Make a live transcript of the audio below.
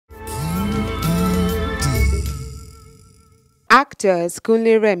Actors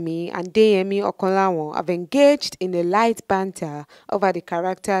Kunle Remi and Deyemi Okanlawon have engaged in a light banter over the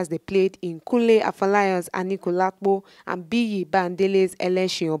characters they played in Kunle Afolayan's Anikulapo and Biyi Bandele's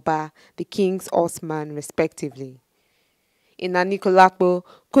Elesin Oba, the King's Horseman, respectively. In Anikulapo,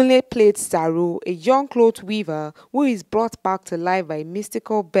 Kunle played Saru, a young cloth weaver who is brought back to life by a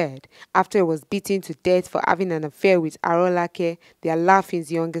mystical bird after he was beaten to death for having an affair with Arolake, the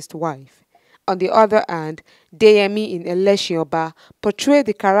Alaafin's youngest wife. On the other hand, Deyemi in Elesin Oba portrayed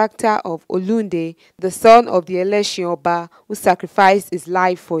the character of Olunde, the son of the Elesin Oba who sacrificed his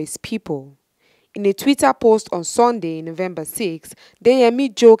life for his people. In a Twitter post on Sunday, November 6,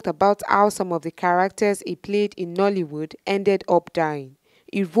 Deyemi joked about how some of the characters he played in Nollywood ended up dying.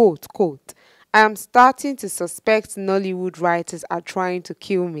 He wrote, quote, "I am starting to suspect Nollywood writers are trying to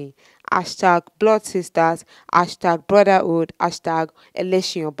kill me. Hashtag Blood Sisters, hashtag Brotherhood, hashtag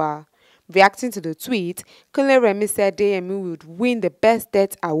Elesin Oba." Reacting to the tweet, Kunle Remi said Deyemi would win the Best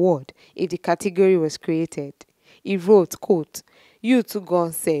Death Award if the category was created. He wrote, quote, "You too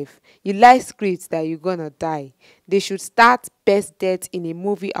gone safe. You like scripts that you're gonna die. They should start Best Death in a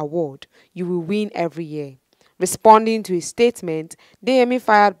Movie Award. You will win every year." Responding to his statement, Deyemi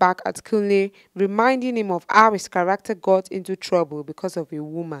fired back at Kunle, reminding him of how his character got into trouble because of a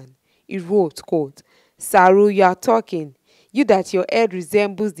woman. He wrote, quote, "Saru, you are talking. You that your head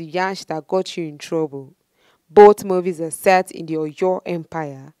resembles the yansh that got you in trouble." Both movies are set in the Oyo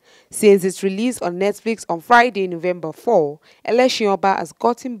Empire. Since its release on Netflix on Friday, November 4, Elesin Oba has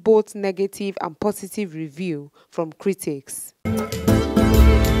gotten both negative and positive review from critics.